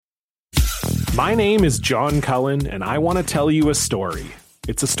My name is John Cullen, and I want to tell you a story.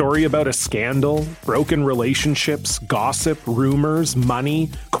 It's a story about a scandal, broken relationships, gossip, rumors, money,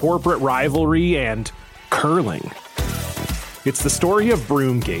 corporate rivalry, and curling. It's the story of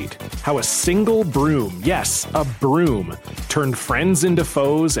Broomgate, how a single broom, yes, a broom, turned friends into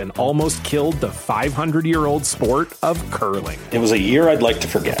foes and almost killed the 500-year-old sport of curling. It was a year I'd like to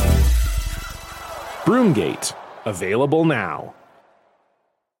forget. Broomgate, available now.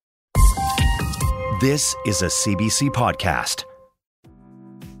 This is a CBC podcast.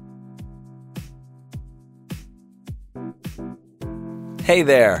 Hey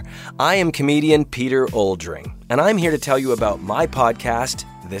there, I am comedian Peter Oldring, and I'm here to tell you about my podcast,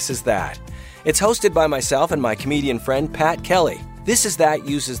 This Is That. It's hosted by myself and my comedian friend Pat Kelly. This Is That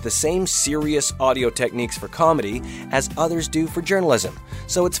uses the same serious audio techniques for comedy as others do for journalism.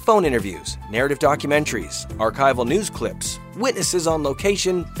 So it's phone interviews, narrative documentaries, archival news clips, witnesses on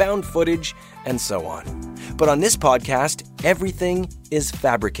location, found footage, and so on. But on this podcast, everything is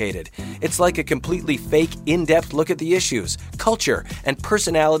fabricated. It's like a completely fake, in-depth look at the issues, culture, and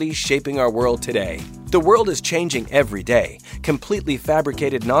personalities shaping our world today. The world is changing every day. Completely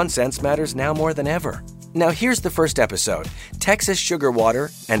fabricated nonsense matters now more than ever. Now here's the first episode, Texas Sugar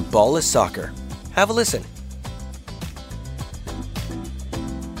Water and Ballless Soccer. Have a listen.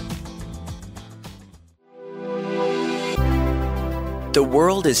 The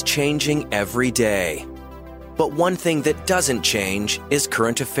world is changing every day. But one thing that doesn't change is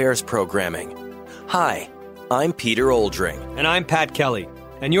current affairs programming. Hi, I'm Peter Oldring. And I'm Pat Kelly.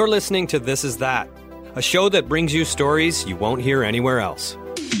 And you're listening to This Is That, a show that brings you stories you won't hear anywhere else.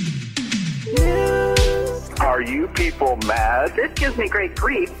 Are you people mad? This gives me great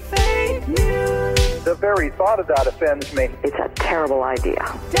grief. Fake news. The very thought of that offends me. It's a terrible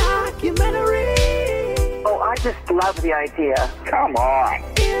idea. Documentary. Oh, I just love the idea. Come on.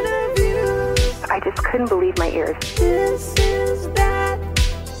 Interviews. I just couldn't believe my ears. This is that.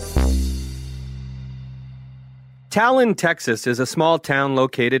 Talon, Texas is a small town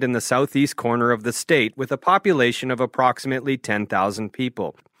located in the southeast corner of the state with a population of approximately 10,000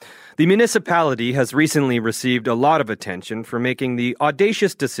 people. The municipality has recently received a lot of attention for making the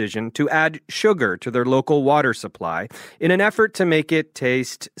audacious decision to add sugar to their local water supply in an effort to make it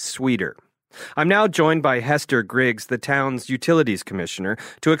taste sweeter. I'm now joined by Hester Griggs, the town's utilities commissioner,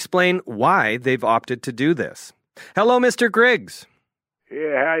 to explain why they've opted to do this. Hello, Mr. Griggs.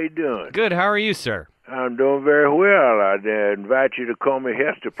 Yeah, how you doing? Good. How are you, sir? I'm doing very well. I'd invite you to call me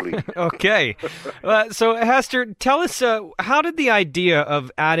Hester, please. Okay. So, Hester, tell us, how did the idea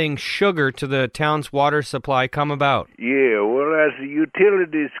of adding sugar to the town's water supply come about? Yeah, well, as the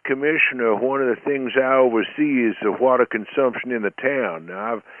utilities commissioner, one of the things I oversee is the water consumption in the town.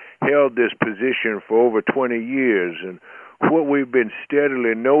 Now, I've held this position for over 20 years, and what we've been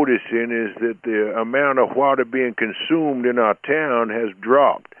steadily noticing is that the amount of water being consumed in our town has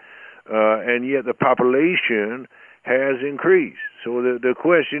dropped. And yet the population has increased. So the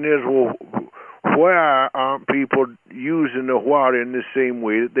question is, well, why aren't people using the water in the same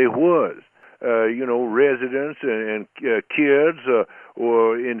way that they was? Residents and kids,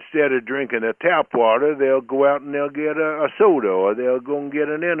 or instead of drinking the tap water, they'll go out and they'll get a soda, or they'll go and get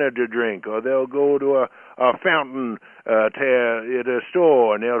an energy drink, or they'll go to a fountain at a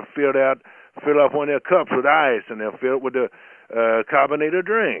store, and they'll fill up one of their cups with ice, and they'll fill it with a carbonated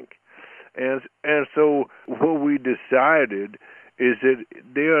drink. And so what we decided is that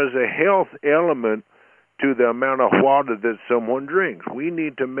there's a health element to the amount of water that someone drinks. We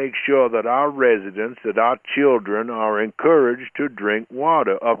need to make sure that our residents, that our children are encouraged to drink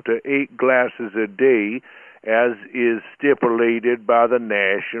water up to 8 glasses a day, as is stipulated by the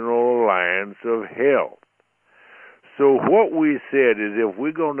National Alliance of Health. So what we said is, if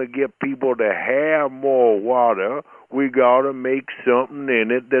we're going to get people to have more water, we got to make something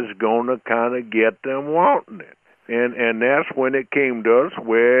in it that's going to kind of get them wanting it. And that's when it came to us,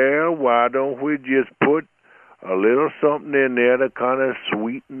 well, why don't we just put a little something in there to kind of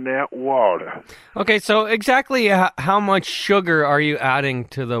sweeten that water. Okay, so exactly how much sugar are you adding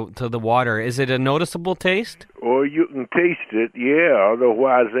to the water? Is it a noticeable taste? Or you can taste it, yeah,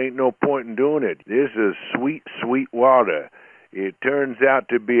 otherwise ain't no point in doing it. This is sweet, sweet water. It turns out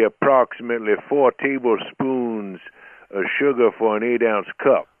to be approximately 4 tablespoons of sugar for an 8-ounce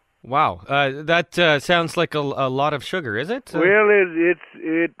cup. Wow, that sounds like a lot of sugar, is it? Well,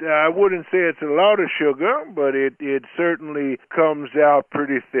 it I wouldn't say it's a lot of sugar, but it certainly comes out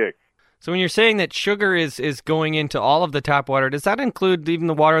pretty thick. So when you're saying that sugar is going into all of the tap water, does that include even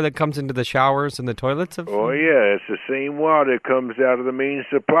the water that comes into the showers and the toilets? Oh, yeah, it's the same water that comes out of the main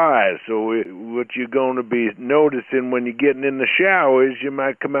supply. So what you're going to be noticing when you're getting in the shower is you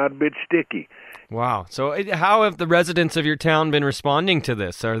might come out a bit sticky. Wow. So how have the residents of your town been responding to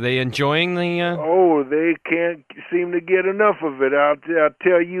this? Are they enjoying the... Oh, they can't seem to get enough of it. I'll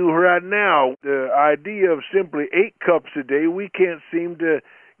tell you right now, the idea of simply 8 cups a day, we can't seem to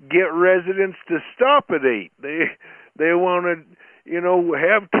get residents to stop at 8. They want to,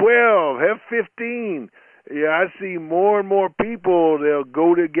 have 12, have 15. Yeah, I see more and more people, they'll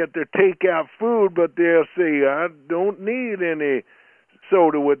go to get their takeout food, but they'll say, I don't need any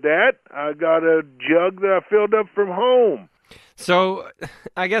soda with that. I got a jug that I filled up from home. So,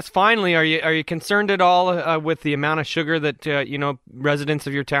 I guess finally, are you concerned at all with the amount of sugar that residents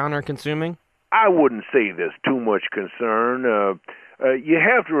of your town are consuming? I wouldn't say there's too much concern. You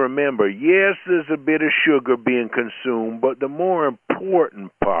have to remember, yes, there's a bit of sugar being consumed, but the more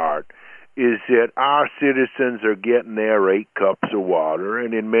important part is that our citizens are getting their 8 cups of water,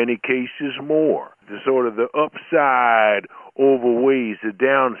 and in many cases more. The upside overweighs the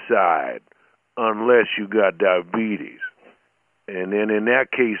downside unless you got diabetes. And then in that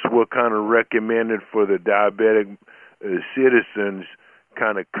case, we're kind of recommended for the diabetic citizens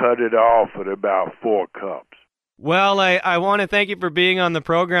kind of cut it off at about 4 cups. Well, I want to thank you for being on the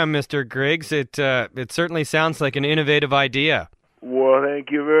program, Mr. Griggs. It certainly sounds like an innovative idea. Well,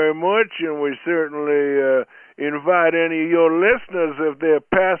 thank you very much, and we certainly invite any of your listeners, if they're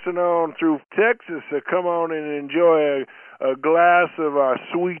passing on through Texas, to come on and enjoy a glass of our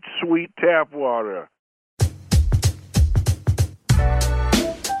sweet, sweet tap water.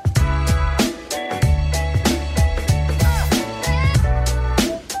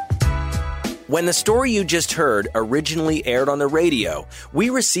 When the story you just heard originally aired on the radio, we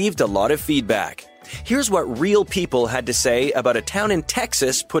received a lot of feedback. Here's what real people had to say about a town in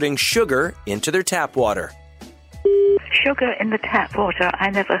Texas putting sugar into their tap water. Sugar in the tap water, I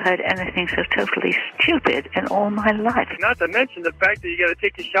never heard anything so totally stupid in all my life. Not to mention the fact that you got to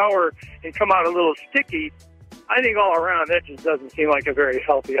take a shower and come out a little sticky. I think all around that just doesn't seem like a very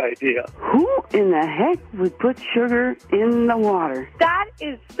healthy idea. Who in the heck would put sugar in the water? That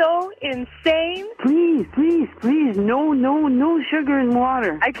is so insane. Please, no sugar in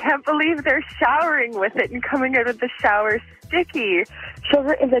water. I can't believe they're showering with it and coming out of the shower sticky.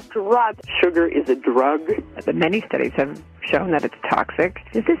 Sugar is a drug. Sugar is a drug. But many studies have shown that it's toxic.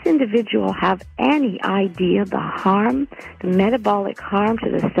 Does this individual have any idea the harm, the metabolic harm to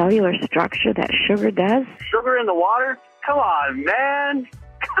the cellular structure that sugar does? Sugar in the water? Come on, man.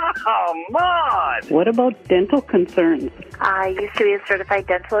 Come on! What about dental concerns? I used to be a certified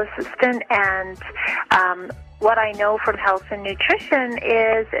dental assistant, and what I know from health and nutrition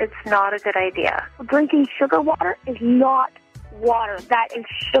is it's not a good idea. Drinking sugar water is not water. That is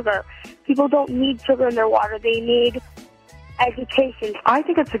sugar. People don't need sugar in their water. They need education. I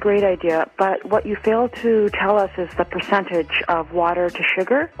think it's a great idea, but what you fail to tell us is the percentage of water to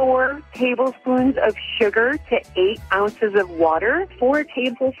sugar. 4 tablespoons of sugar to 8 ounces of water. 4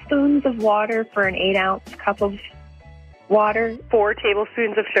 tablespoons of water for an 8-ounce cup of water. 4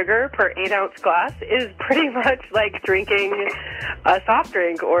 tablespoons of sugar per 8-ounce glass is pretty much like drinking a soft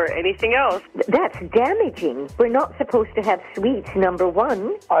drink or anything else. That's damaging. We're not supposed to have sweets, number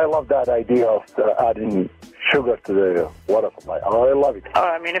one. I love that idea of adding sugar to the water supply. I love it.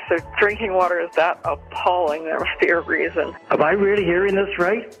 I mean, if the drinking water is that appalling, there must be a reason. Am I really hearing this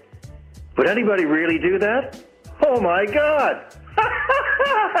right? Would anybody really do that? Oh, my God!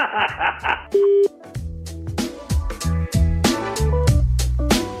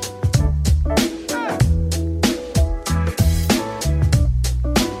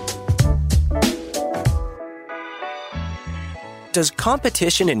 Does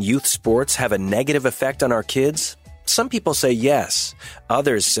competition in youth sports have a negative effect on our kids? Some people say yes.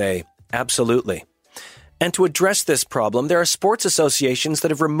 Others say absolutely. And to address this problem, there are sports associations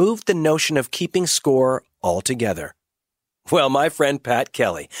that have removed the notion of keeping score altogether. Well, my friend Pat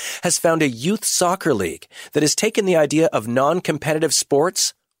Kelly has found a youth soccer league that has taken the idea of non-competitive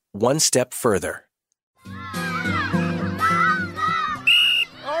sports one step further.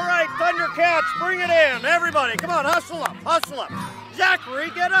 All right, Thundercats, bring it in. Everybody, come on, hustle up, hustle up. Zachary,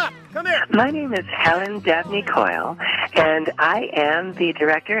 get up. Come here. My name is Helen Dabney Coyle, and I am the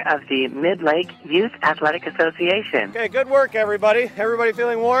director of the Mid-Lake Youth Athletic Association. Okay, good work, everybody. Everybody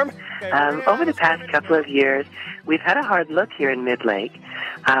feeling warm? Okay, over the past couple of years, we've had a hard look here in Mid-Lake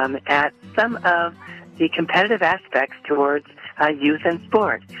at some of the competitive aspects towards youth and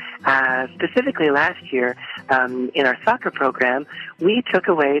sport. Specifically last year, in our soccer program, we took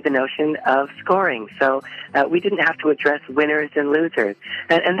away the notion of scoring. So we didn't have to address winners and losers.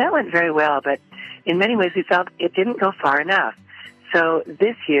 And that went very well, but in many ways we felt it didn't go far enough. So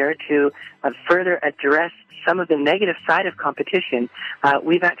this year, to further address some of the negative side of competition,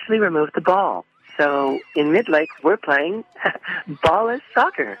 we've actually removed the ball. So in Mid-Lake, we're playing ball-less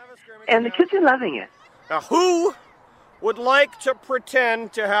soccer, and the kids are loving it. Now, who would like to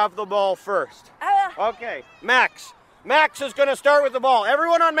pretend to have the ball first? Okay, Max. Max is going to start with the ball.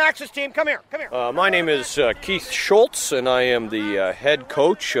 Everyone on Max's team, come here. My name is Keith Schultz, and I am the head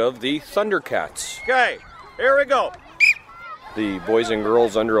coach of the Thundercats. Okay, here we go. The boys and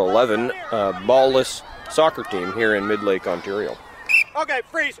girls under 11 ball-less soccer team here in Mid-Lake, Ontario. Okay,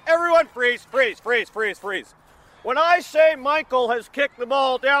 freeze. Everyone freeze. When I say Michael has kicked the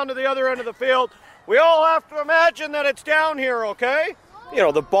ball down to the other end of the field, we all have to imagine that it's down here, okay? You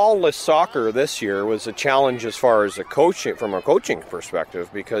know, the ball-less soccer this year was a challenge as far as from a coaching perspective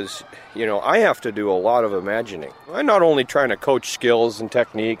because, you know, I have to do a lot of imagining. I'm not only trying to coach skills and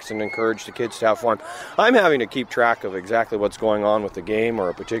techniques and encourage the kids to have fun, I'm having to keep track of exactly what's going on with the game or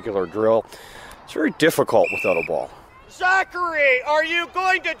a particular drill. It's very difficult without a ball. Zachary, are you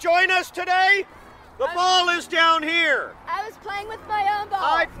going to join us today? The ball is down here. I was playing with my own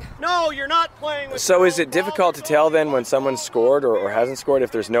ball. No, you're not playing with So is it difficult to tell then when someone's scored or hasn't scored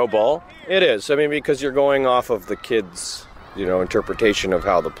if there's no ball? It is. I mean, because you're going off of the kids' interpretation of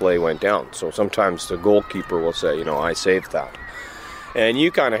how the play went down. So sometimes the goalkeeper will say, I saved that. And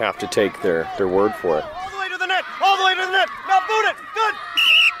you kind of have to take their word for it. All the way to the net. Now boot it. Good.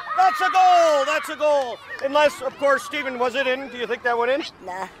 That's a goal. Unless, of course, Stephen, was it in? Do you think that went in?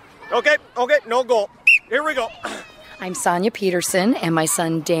 Nah. Okay, no goal. Here we go. I'm Sonia Peterson, and my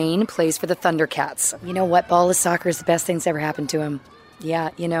son Dane plays for the Thundercats. You know what? Ball-less soccer is the best thing that's ever happened to him.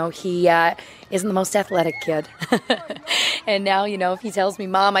 Yeah, he isn't the most athletic kid. And now, if he tells me,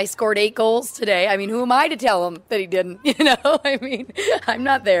 Mom, I scored 8 goals today, I mean, who am I to tell him that he didn't? I mean, I'm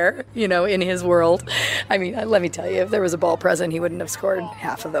not there, in his world. I mean, let me tell you, if there was a ball present, he wouldn't have scored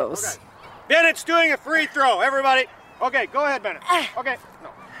half of those. Okay. Bennett's doing a free throw, everybody. Okay, go ahead, Bennett. Okay,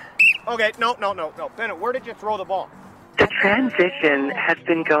 no. Bennett, where did you throw the ball? The transition has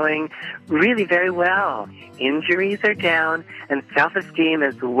been going really very well. Injuries are down and self-esteem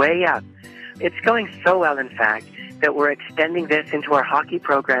is way up. It's going so well, in fact, that we're extending this into our hockey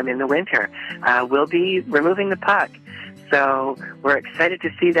program in the winter. We'll be removing the puck. So we're excited to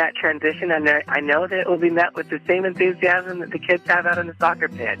see that transition, and I know that it will be met with the same enthusiasm that the kids have out on the soccer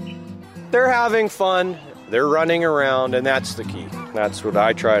pitch. They're having fun. They're running around, and that's the key. That's what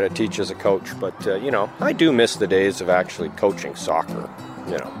I try to teach as a coach. But, I do miss the days of actually coaching soccer,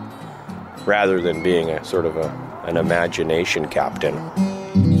 rather than being a sort of an imagination captain.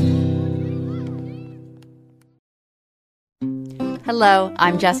 Hello,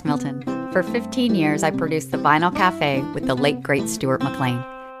 I'm Jess Milton. For 15 years, I produced The Vinyl Cafe with the late, great Stuart McLean.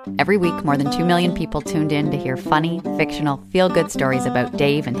 Every week, more than 2 million people tuned in to hear funny, fictional, feel-good stories about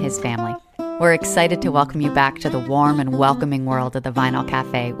Dave and his family. We're excited to welcome you back to the warm and welcoming world of The Vinyl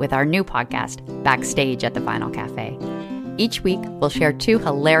Cafe with our new podcast, Backstage at The Vinyl Cafe. Each week, we'll share 2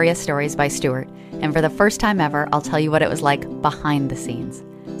 hilarious stories by Stuart, and for the first time ever, I'll tell you what it was like behind the scenes.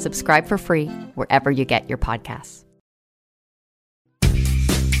 Subscribe for free wherever you get your podcasts.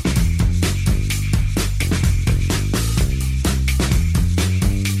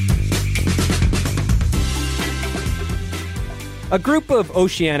 A group of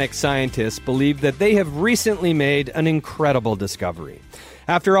oceanic scientists believe that they have recently made an incredible discovery.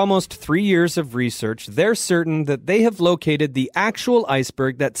 After almost 3 years of research, they're certain that they have located the actual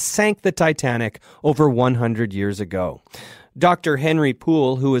iceberg that sank the Titanic over 100 years ago. Dr. Henry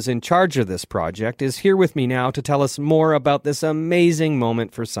Poole, who is in charge of this project, is here with me now to tell us more about this amazing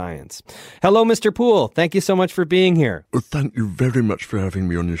moment for science. Hello, Mr. Poole. Thank you so much for being here. Well, thank you very much for having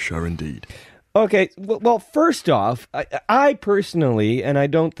me on your show indeed. Okay, well, first off, I personally, and I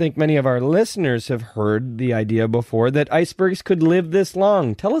don't think many of our listeners have heard the idea before, that icebergs could live this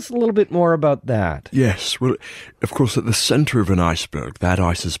long. Tell us a little bit more about that. Yes, well, of course, at the centre of an iceberg, that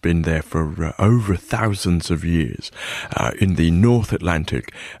ice has been there for over thousands of years. In the North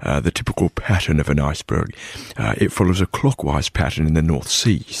Atlantic, the typical pattern of an iceberg, it follows a clockwise pattern in the North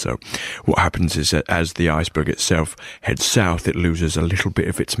Sea. So what happens is that as the iceberg itself heads south, it loses a little bit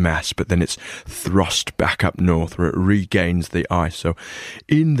of its mass, but then it's thrust back up north where it regains the ice. So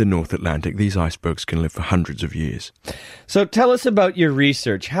in the North Atlantic, these icebergs can live for hundreds of years. So tell us about your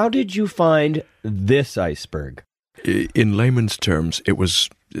research. How did you find this iceberg? In layman's terms, it was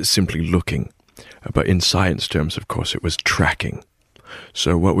simply looking. But in science terms, of course, it was tracking.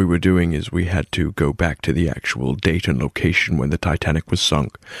 So what we were doing is we had to go back to the actual date and location when the Titanic was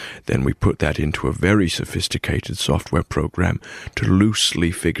sunk. Then we put that into a very sophisticated software program to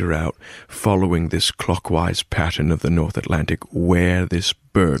loosely figure out, following this clockwise pattern of the North Atlantic, where this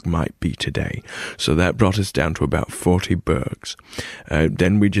berg might be today. So that brought us down to about 40 bergs.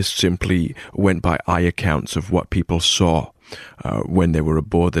 Then we just simply went by eye accounts of what people saw when they were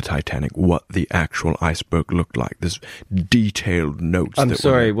aboard the Titanic, what the actual iceberg looked like. There's detailed notes. I'm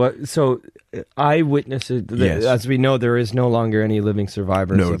sorry, what? So eyewitnesses, yes. As we know, there is no longer any living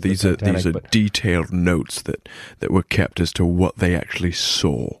survivors. No, of these the Titanic, are detailed notes that were kept as to what they actually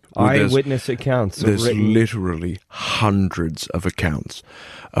saw. Eyewitness accounts. There's written. Literally hundreds of accounts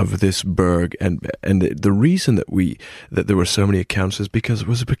of this berg, and the reason that there were so many accounts is because it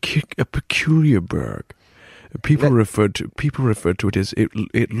was a peculiar berg. People referred to it as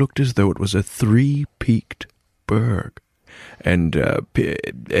it looked as though it was a 3-peaked berg, and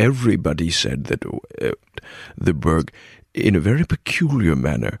everybody said that the berg, in a very peculiar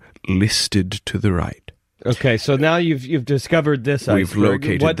manner, listed to the right. Okay, so now you've discovered this iceberg. We've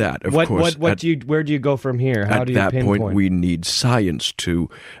located that, of course. Where do you go from here? How do you pinpoint? At that point, we need science to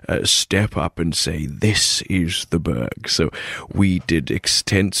step up and say, this is the berg. So we did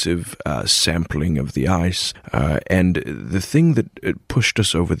extensive sampling of the ice, and the thing that pushed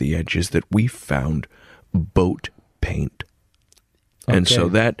us over the edge is that we found boat paint. Okay. And so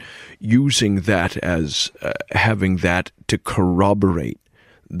that, using that as having that to corroborate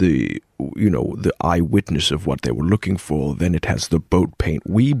the eyewitness of what they were looking for, then it has the boat paint.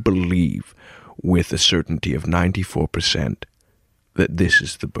 We believe with a certainty of 94% that this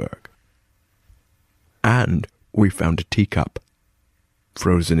is the berg. And we found a teacup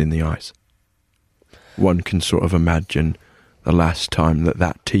frozen in the ice. One can sort of imagine the last time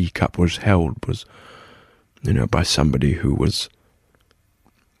that teacup was held was, by somebody who was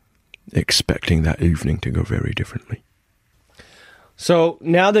expecting that evening to go very differently. So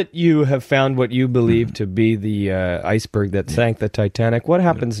now that you have found what you believe to be the iceberg that sank the Titanic, what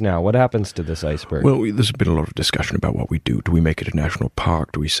happens now? What happens to this iceberg? Well, there's been a lot of discussion about what we do. Do we make it a national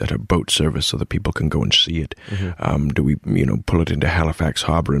park? Do we set up boat service so that people can go and see it? Mm-hmm. Do we, pull it into Halifax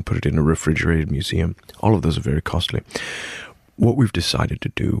Harbour and put it in a refrigerated museum? All of those are very costly. What we've decided to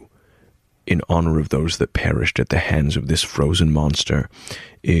do in honor of those that perished at the hands of this frozen monster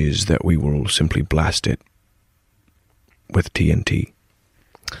is that we will simply blast it with TNT.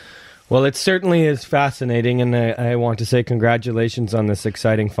 Well, it certainly is fascinating, and I want to say congratulations on this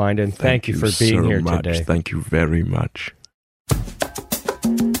exciting find, and thank you for being here today. Thank you very much.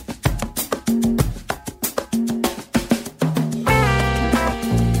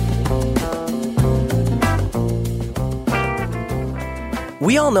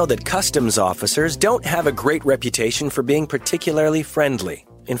 We all know that customs officers don't have a great reputation for being particularly friendly.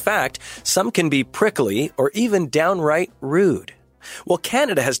 In fact, some can be prickly or even downright rude. Well,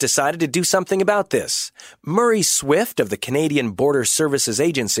 Canada has decided to do something about this. Murray Swift of the Canadian Border Services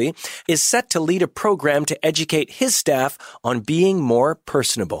Agency is set to lead a program to educate his staff on being more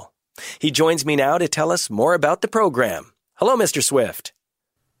personable. He joins me now to tell us more about the program. Hello, Mr. Swift.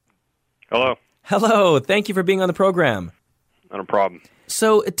 Hello. Hello. Thank you for being on the program. Not a problem.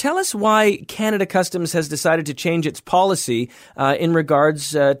 So tell us why Canada Customs has decided to change its policy in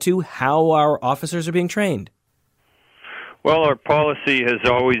regards to how our officers are being trained. Well, our policy has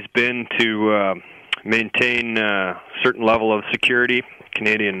always been to maintain a certain level of security,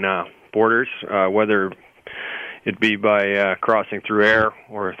 Canadian borders, whether it be by crossing through air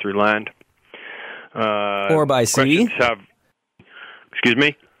or through land. Or by sea? Excuse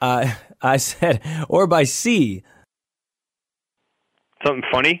me? I said, or by sea. Something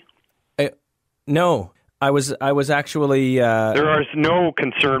funny? No, I was actually. There is no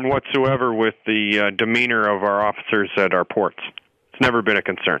concern whatsoever with the demeanor of our officers at our ports. It's never been a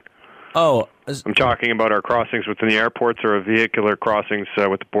concern. Oh, I'm talking about our crossings within the airports or vehicular crossings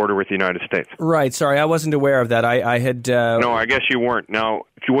with the border with the United States. Right. Sorry, I wasn't aware of that. I had. No, I guess you weren't. Now,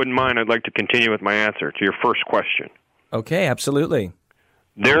 if you wouldn't mind, I'd like to continue with my answer to your first question. Okay, absolutely.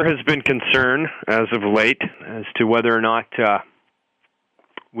 There has been concern as of late as to whether or not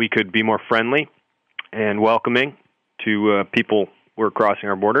we could be more friendly and welcoming to people who are crossing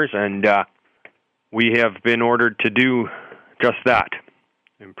our borders, and we have been ordered to do just that,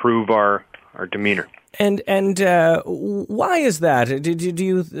 improve our demeanor. And why is that? Do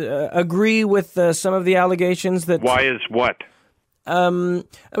you agree with some of the allegations that... Why is what? I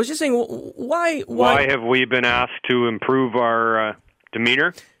was just saying, why... Why have we been asked to improve our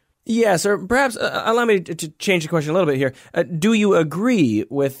demeanor? Yes, or perhaps allow me to change the question a little bit here. Do you agree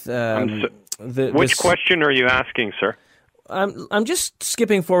with Which question are you asking, sir? I'm just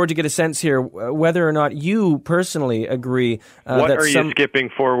skipping forward to get a sense here whether or not you personally agree. What are you skipping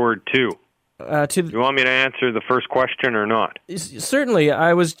forward to? Do you want me to answer the first question or not? Certainly.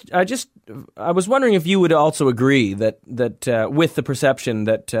 I was wondering if you would also agree that with the perception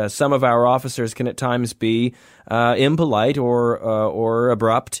that some of our officers can at times be impolite or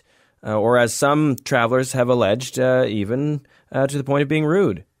abrupt, or as some travelers have alleged, even to the point of being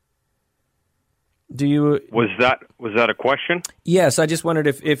rude. Do you? Was that a question? Yes, I just wondered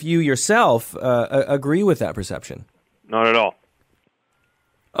if you yourself agree with that perception. Not at all.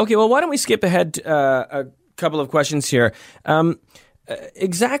 Okay, well, why don't we skip ahead a couple of questions here.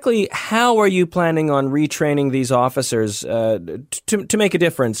 Exactly how are you planning on retraining these officers to make a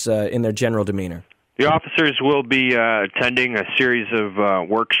difference in their general demeanor? The officers will be attending a series of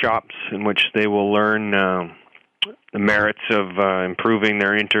workshops in which they will learn the merits of improving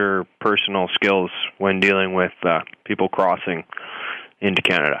their interpersonal skills when dealing with people crossing into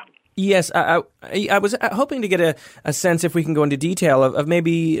Canada. Yes, I was hoping to get a sense, if we can go into detail, of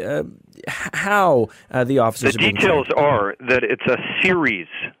maybe how the officers are being trained. The details are that it's a series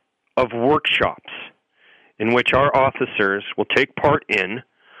of workshops in which our officers will take part in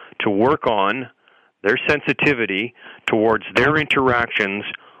to work on their sensitivity towards their interactions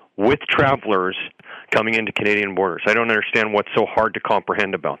with travelers coming into Canadian borders. I don't understand what's so hard to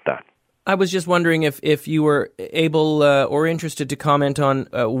comprehend about that. I was just wondering if you were able or interested to comment on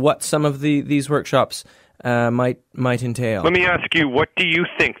what some of these workshops might entail. Let me ask you, what do you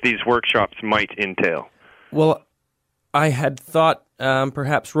think these workshops might entail? Well, I had thought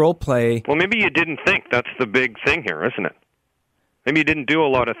perhaps role play. Well, maybe you didn't think. That's the big thing here, isn't it? Maybe you didn't do a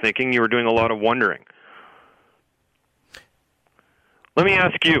lot of thinking. You were doing a lot of wondering. Let me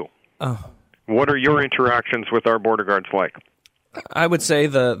ask you, what are your interactions with our border guards like? I would say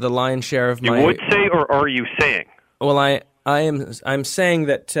the lion's share of my... You would say, or are you saying? Well, I'm saying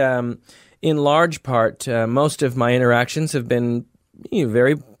that in large part, most of my interactions have been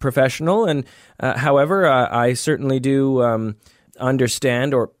very professional, and however, I certainly do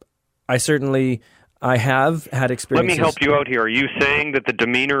understand, or I have had experiences... Let me help you out here. Are you saying that the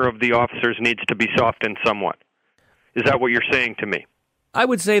demeanor of the officers needs to be softened somewhat? Is that what you're saying to me? I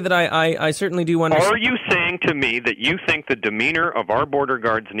would say that I certainly do understand. Are you saying to me that you think the demeanor of our border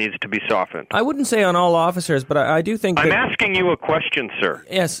guards needs to be softened? I wouldn't say on all officers, but I do think I'm asking you a question, sir.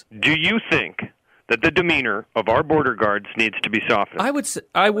 Yes. Do you think that the demeanor of our border guards needs to be softened? I would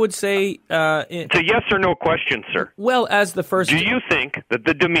say... it's a yes or no question, sir. Well, as the first... Do you think that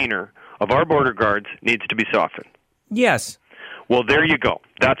the demeanor of our border guards needs to be softened? Yes. Well, there you go.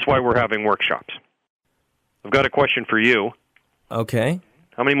 That's why we're having workshops. I've got a question for you. Okay.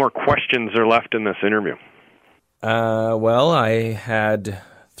 How many more questions are left in this interview? Well, I had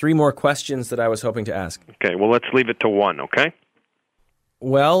 3 more questions that I was hoping to ask. Okay, well, let's leave it to 1, okay?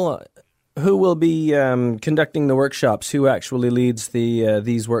 Well, who will be conducting the workshops? Who actually leads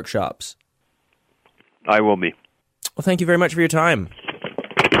these workshops? I will be. Well, thank you very much for your time.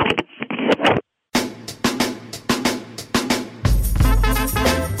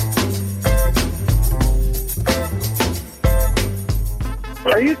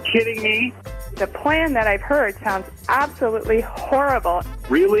 Are you kidding me? The plan that I've heard sounds absolutely horrible.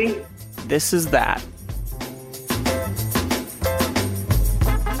 Really? This is that.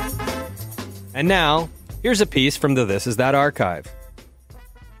 And now, here's a piece from the This Is That archive.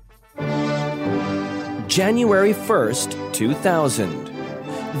 January 1st, 2000.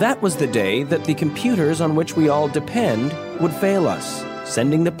 That was the day that the computers on which we all depend would fail us,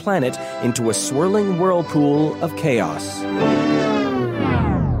 sending the planet into a swirling whirlpool of chaos.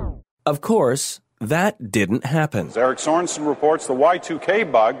 Of course, that didn't happen. As Eric Sorensen reports, the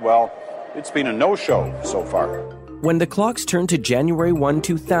Y2K bug, well, it's been a no-show so far. When the clocks turned to January 1,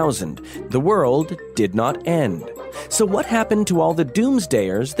 2000, the world did not end. So what happened to all the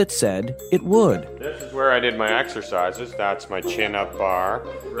doomsdayers that said it would? This is where I did my exercises. That's my chin-up bar.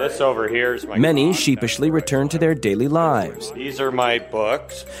 This over here is my... Many sheepishly returned to their daily lives. These are my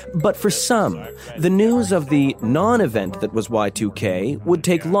books. But for some, the news of the non-event that was Y2K would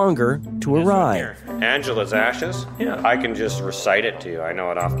take longer to arrive. Angela's Ashes? Yeah. I can just recite it to you. I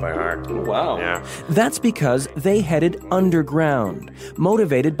know it off by heart. Wow. Yeah. That's because they headed underground,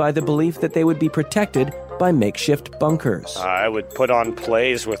 motivated by the belief that they would be protected by makeshift bunkers. I would put on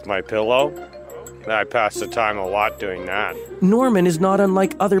plays with my pillow. I pass the time a lot doing that. Norman is not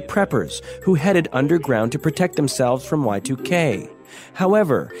unlike other preppers who headed underground to protect themselves from Y2K.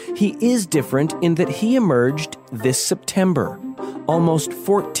 However, he is different in that he emerged this September, almost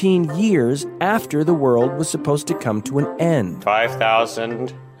 14 years after the world was supposed to come to an end.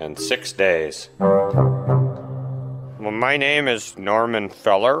 5,000 and 6 days. Well, my name is Norman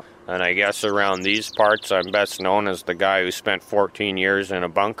Feller, and I guess around these parts I'm best known as the guy who spent 14 years in a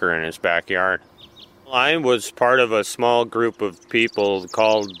bunker in his backyard. I was part of a small group of people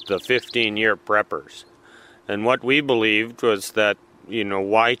called the 15-Year Preppers. And what we believed was that,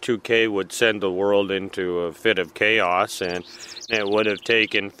 Y2K would send the world into a fit of chaos, and it would have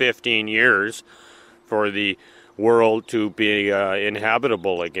taken 15 years for the world to be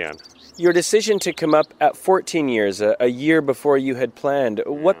inhabitable again. Your decision to come up at 14 years, a year before you had planned,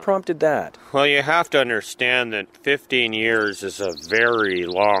 what prompted that? Well, you have to understand that 15 years is a very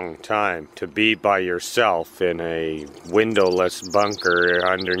long time to be by yourself in a windowless bunker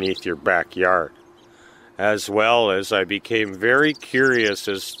underneath your backyard. As well as I became very curious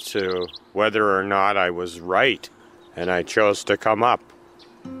as to whether or not I was right, and I chose to come up.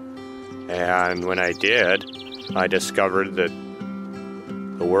 And when I did, I discovered that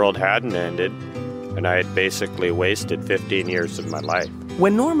the world hadn't ended, and I had basically wasted 15 years of my life.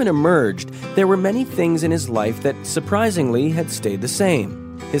 When Norman emerged, there were many things in his life that surprisingly had stayed the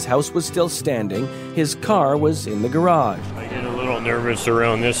same. His house was still standing, his car was in the garage. I get a little nervous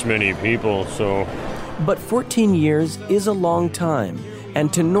around this many people, so... But 14 years is a long time,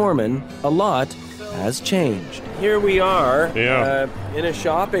 and to Norman, a lot has changed. Here we are, in a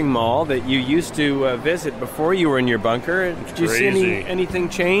shopping mall that you used to visit before you were in your bunker. Did you see anything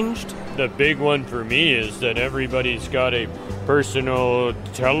changed? The big one for me is that everybody's got a personal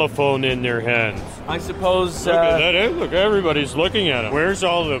telephone in their hands. I suppose... Look at that. Look, everybody's looking at it. Where's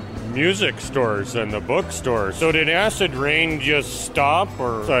all the music stores and the bookstores? So did Acid Rain just stop?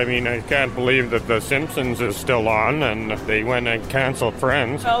 I can't believe that The Simpsons is still on and they went and canceled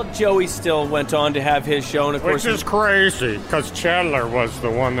Friends. Well, Joey still went on to have his show, and of course... Which is crazy, because Chandler was the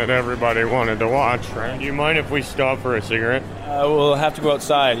one that everybody wanted to watch, right? Do you mind if we stop for a cigarette? We'll have to go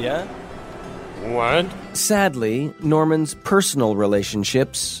outside, yeah? What? Sadly, Norman's personal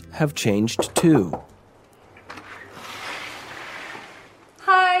relationships have changed too.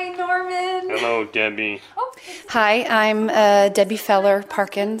 Hi, Norman. Hello, Debbie. Oh. Hi, I'm Debbie Feller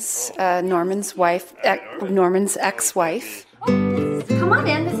Parkins, Norman's wife, Norman's ex-wife. Come on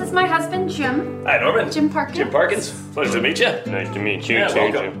in. This is my husband, Jim. Hi, Norman. Jim Parkins. Jim Parkins. Pleasure to meet you. Nice to meet you,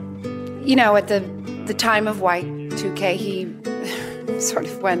 too, Jim. At the time of Y2K, he sort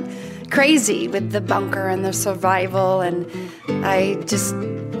of went crazy with the bunker and the survival, and I just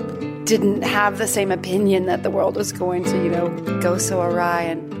didn't have the same opinion that the world was going to, go so awry,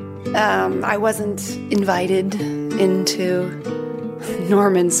 and I wasn't invited into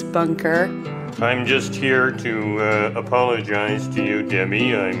Norman's bunker. I'm just here to apologize to you,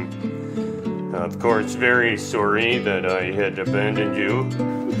 Debbie. I'm, of course, very sorry that I had abandoned you.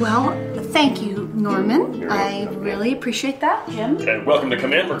 Well, thank you, Norman. I really appreciate that, Jim. And welcome to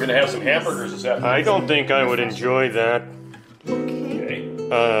come in. We're going to have some hamburgers this afternoon. I don't think I would enjoy that. Okay.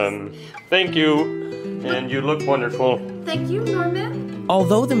 Thank you, and you look wonderful. Thank you, Norman.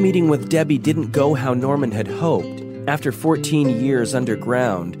 Although the meeting with Debbie didn't go how Norman had hoped, after 14 years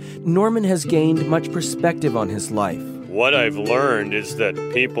underground, Norman has gained much perspective on his life. What I've learned is that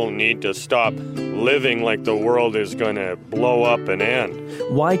people need to stop living like the world is going to blow up and end.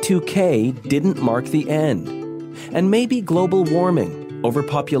 Y2K didn't mark the end. And maybe global warming,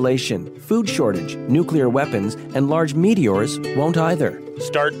 overpopulation, food shortage, nuclear weapons, and large meteors won't either.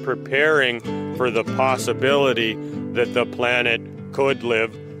 Start preparing for the possibility that the planet could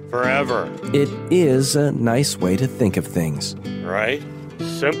live forever. It is a nice way to think of things. Right?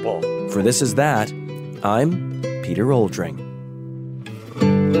 Simple. For This Is That, I'm Peter Oldring.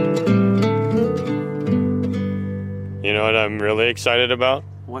 You know what I'm really excited about?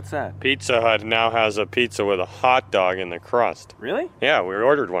 What's that? Pizza Hut now has a pizza with a hot dog in the crust. Really? Yeah, we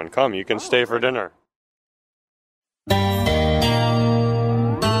ordered one. Come, you can stay for dinner.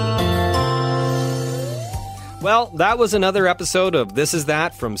 Well, that was another episode of This Is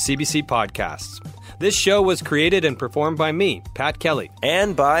That from CBC Podcasts. This show was created and performed by me, Pat Kelly.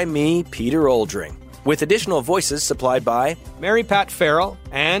 And by me, Peter Oldring. With additional voices supplied by Mary Pat Farrell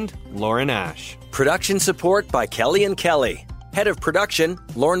and Lauren Ash. Production support by Kelly and Kelly. Head of production,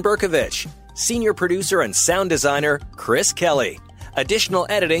 Lauren Berkovich. Senior producer and sound designer, Chris Kelly. Additional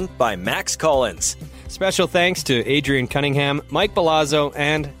editing by Max Collins. Special thanks to Adrian Cunningham, Mike Balazzo,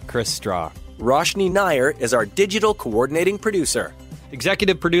 and Chris Straw. Roshni Nair is our digital coordinating producer.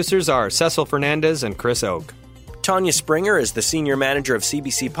 Executive producers are Cecil Fernandez and Chris Oak. Tanya Springer is the senior manager of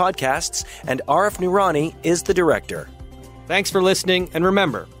CBC Podcasts, and Arif Noorani is the director. Thanks for listening, and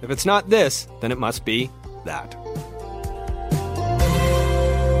remember, if it's not this, then it must be that.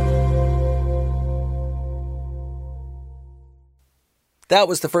 That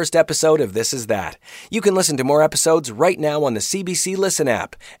was the first episode of This Is That. You can listen to more episodes right now on the CBC Listen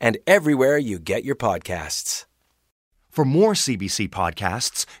app and everywhere you get your podcasts. For more CBC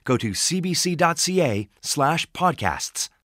podcasts, go to cbc.ca/podcasts.